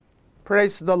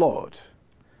Praise the Lord.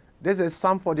 This is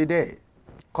Psalm for the Day,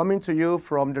 coming to you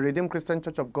from the Redeemed Christian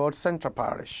Church of God, Central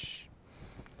Parish.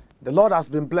 The Lord has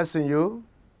been blessing you.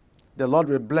 The Lord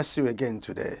will bless you again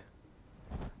today.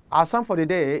 Our Psalm for the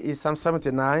day is Psalm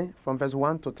 79 from verse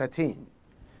 1 to 13.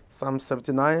 Psalm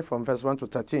 79 from verse 1 to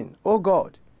 13. O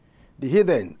God, the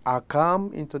heathen are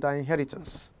come into thy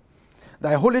inheritance.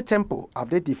 Thy holy temple have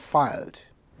they defiled.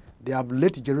 They have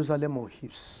laid Jerusalem on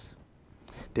heaps.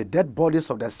 The dead bodies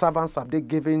of their servants have they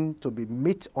given to be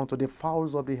meat unto the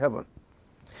fowls of the heaven.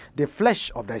 The flesh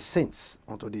of thy saints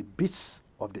unto the beasts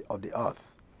of the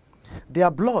earth. Their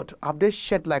blood have they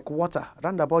shed like water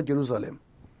round about Jerusalem,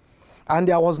 and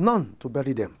there was none to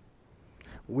bury them.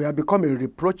 We have become a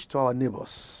reproach to our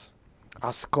neighbors,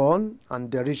 a scorn and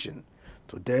derision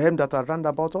to them that are round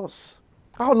about us.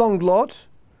 How long, Lord,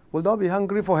 will thou be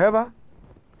hungry forever?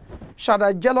 Shall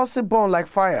thy jealousy burn like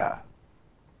fire?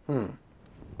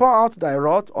 Pour out thy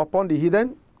wrath upon the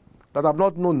heathen that have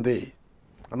not known thee,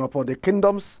 and upon the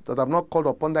kingdoms that have not called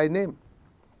upon thy name.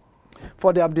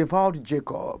 For they have devoured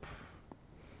Jacob,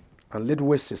 and laid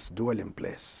waste his dwelling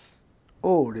place.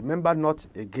 Oh, remember not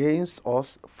against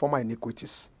us former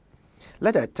iniquities.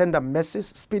 Let thy tender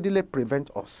mercies speedily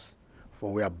prevent us,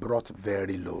 for we are brought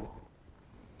very low.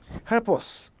 Help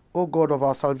us, O God of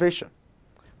our salvation,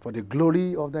 for the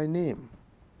glory of thy name,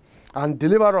 and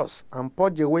deliver us and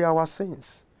purge away our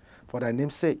sins, for thy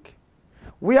name's sake.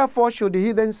 Wherefore should the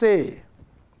heathen say,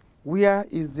 where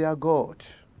is their God?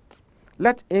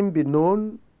 Let him be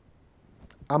known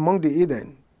among the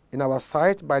heathen in our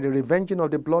sight by the revenging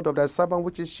of the blood of thy servant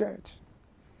which is shed.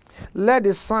 Let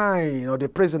the sign of the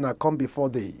prisoner come before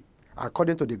thee,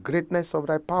 according to the greatness of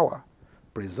thy power.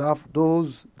 Preserve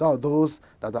those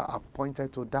that are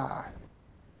appointed to die,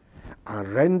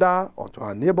 and render unto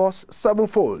our neighbors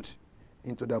sevenfold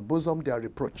into their bosom their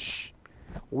reproach,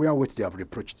 wherewith they have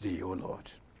reproached thee, O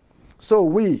Lord. So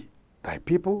we, thy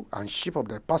people and sheep of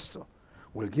thy pasture,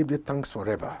 will give thee thanks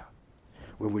forever.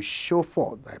 We will show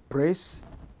forth thy praise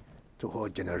to all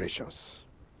generations.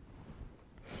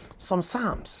 Some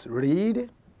psalms read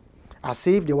as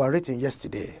if they were written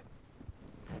yesterday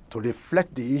to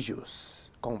reflect the issues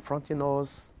confronting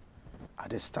us at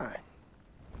this time.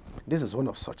 This is one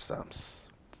of such psalms.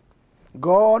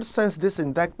 God sends this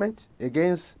indictment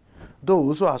against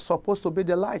those who are supposed to be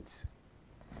the light,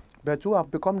 but who have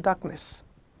become darkness.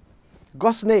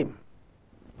 God's name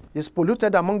is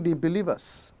polluted among the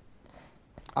believers,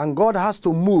 and God has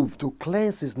to move to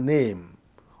cleanse his name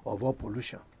of all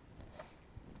pollution.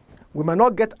 We may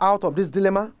not get out of this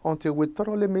dilemma until we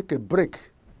thoroughly make a break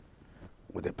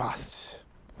with the past.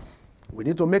 We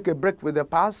need to make a break with the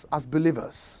past as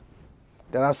believers.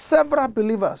 There are several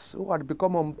believers who had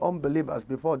become unbelievers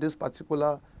before this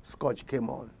particular scourge came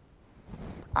on.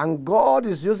 And God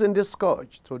is using this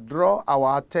scourge to draw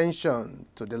our attention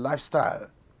to the lifestyle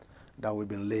that we've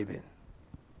been living.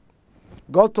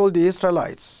 God told the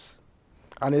Israelites,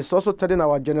 and it's also telling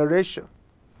our generation,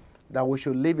 that we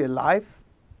should live a life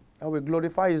that will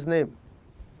glorify his name.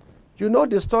 You know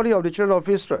the story of the children of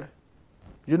Israel.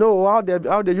 You know how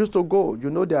they used to go. You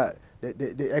know the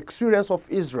experience of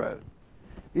Israel.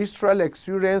 Israel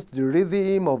experienced the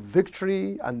rhythm of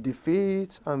victory and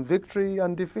defeat and victory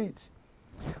and defeat.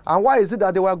 And why is it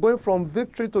that they were going from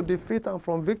victory to defeat and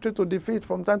from victory to defeat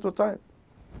from time to time?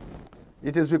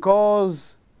 It is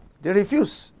because they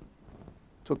refuse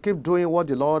to keep doing what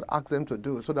the Lord asked them to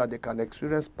do so that they can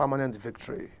experience permanent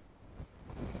victory.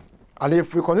 And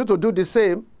if we continue to do the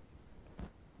same,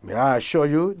 may I assure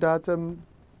you that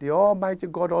the Almighty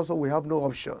God also will have no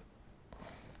option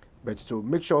but to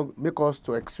make us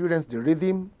to experience the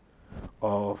rhythm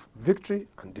of victory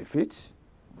and defeat,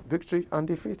 victory and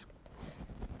defeat.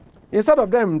 Instead of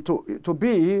them to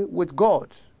be with God,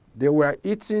 they were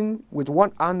eating with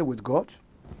one hand with God,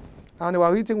 and they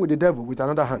were eating with the devil with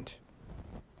another hand.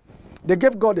 They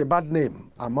gave God a bad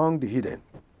name among the heathen,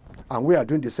 and we are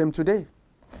doing the same today,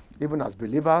 even as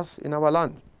believers in our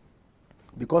land,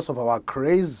 because of our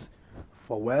craze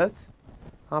for wealth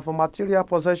and for material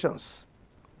possessions.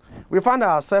 We find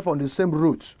ourselves on the same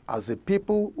route as the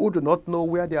people who do not know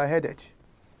where they are headed.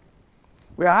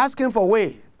 We are asking for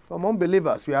way from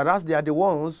unbelievers, whereas they are the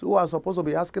ones who are supposed to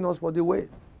be asking us for the way.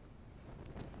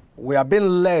 We are being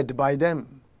led by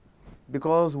them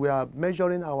because we are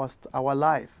measuring our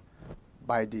life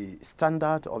by the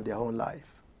standard of their own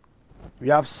life. We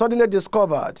have suddenly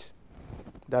discovered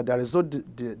that there is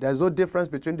no difference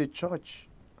between the church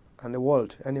and the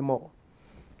world anymore.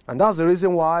 And that's the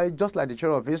reason why, just like the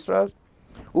children of Israel,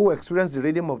 who experienced the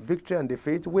rhythm of victory and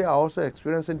defeat, we are also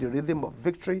experiencing the rhythm of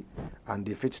victory and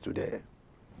defeat today.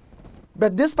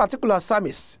 But this particular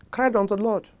psalmist cried unto the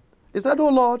Lord, He said, "Oh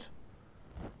Lord,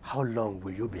 how long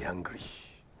will you be angry?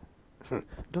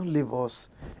 Don't leave us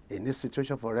in this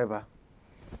situation forever.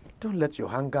 Don't let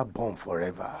your anger burn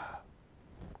forever.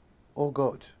 Oh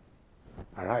God,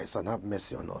 arise and have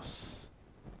mercy on us.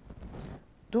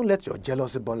 Don't let your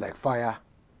jealousy burn like fire.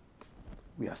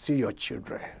 We are still your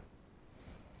children.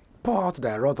 Pour out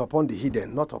thy wrath upon the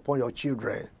hidden, not upon your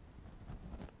children.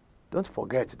 Don't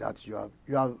forget that you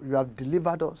have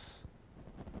delivered us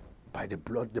by the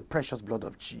blood, the precious blood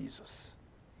of Jesus.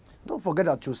 Don't forget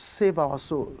that you save our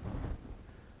soul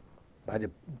by the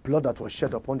blood that was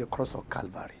shed upon the cross of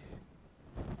Calvary.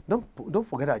 Don't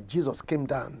forget that Jesus came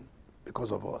down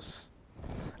because of us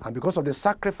and because of the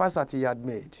sacrifice that he had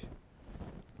made.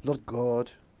 Lord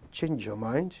God, change your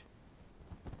mind.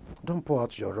 Don't pour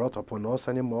out your wrath upon us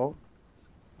anymore.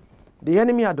 The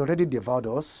enemy had already devoured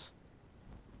us.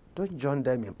 Don't join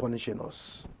them in punishing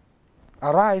us.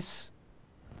 Arise.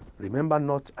 Remember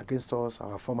not against us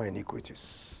our former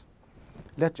iniquities.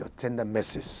 Let your tender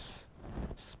mercies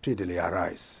speedily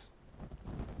arise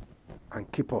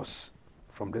and keep us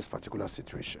from this particular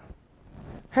situation.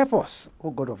 Help us, O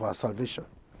God of our salvation,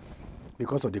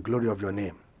 because of the glory of your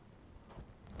name.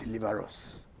 Deliver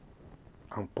us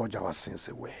and purge our sins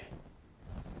away.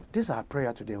 This is our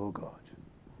prayer today, O God.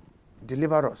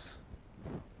 Deliver us,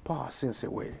 pour our sins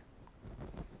away.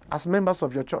 As members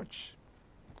of your church,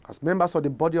 as members of the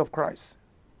body of Christ,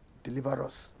 deliver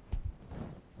us,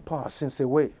 pour our sins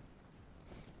away.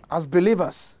 As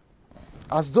believers,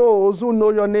 as those who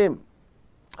know your name,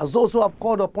 as those who have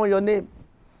called upon your name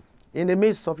in the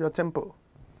midst of your temple,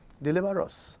 deliver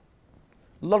us.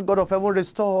 Lord God of heaven,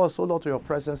 restore us, O Lord, to your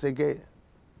presence again.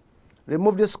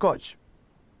 Remove the scourge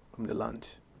from the land.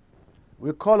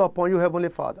 We call upon you, Heavenly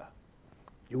Father.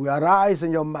 You will arise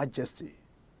in your majesty.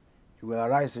 You will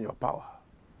arise in your power.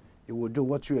 You will do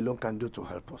what you alone can do to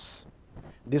help us.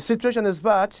 The situation is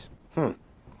bad.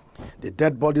 The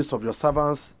dead bodies of your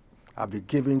servants have been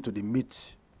given to the meat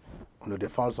under the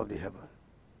fowls of the heaven.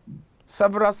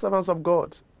 Several servants of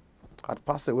God had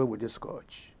passed away with this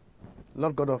scourge.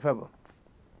 Lord God of heaven,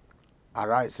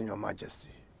 arise in your majesty.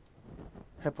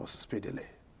 Help us speedily.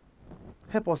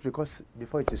 Help us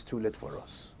before it is too late for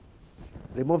us.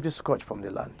 Remove this scourge from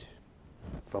the land,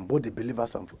 from both the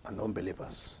believers and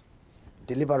unbelievers.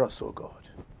 Deliver us, O God,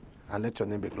 and let your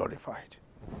name be glorified.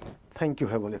 Thank you,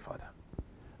 Heavenly Father.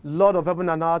 Lord of heaven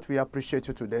and earth, we appreciate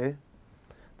you today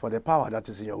for the power that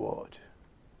is in your word.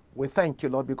 We thank you,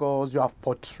 Lord, because you have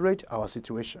portrayed our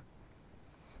situation.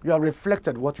 You have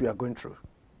reflected what we are going through.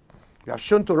 You have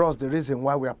shown to us the reason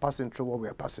why we are passing through what we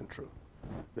are passing through.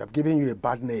 We have given you a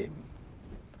bad name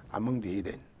among the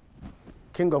hidden.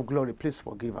 King of glory, please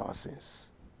forgive our sins.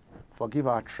 Forgive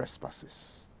our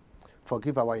trespasses.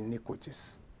 Forgive our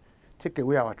iniquities. Take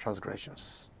away our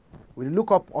transgressions. We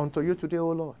look up unto you today, O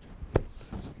Lord.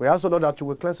 We ask, O Lord, that you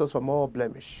will cleanse us from all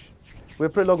blemish. We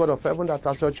pray, Lord God of heaven, that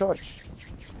as your church,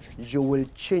 you will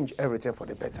change everything for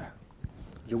the better.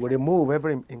 You will remove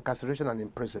every incarceration and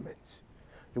imprisonment.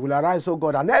 You will arise, O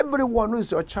God, and everyone who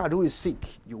is your child who is sick,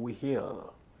 you will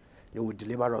heal. You will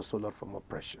deliver us, O Lord, from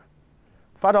oppression.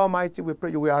 Father Almighty, we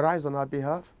pray you will arise on our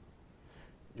behalf.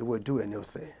 You will do a new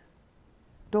thing.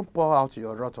 Don't pour out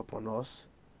your wrath upon us.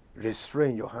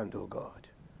 Restrain your hand, O God.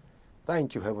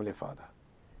 Thank you, Heavenly Father.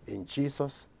 In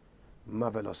Jesus'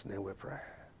 marvelous name we pray.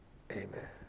 Amen.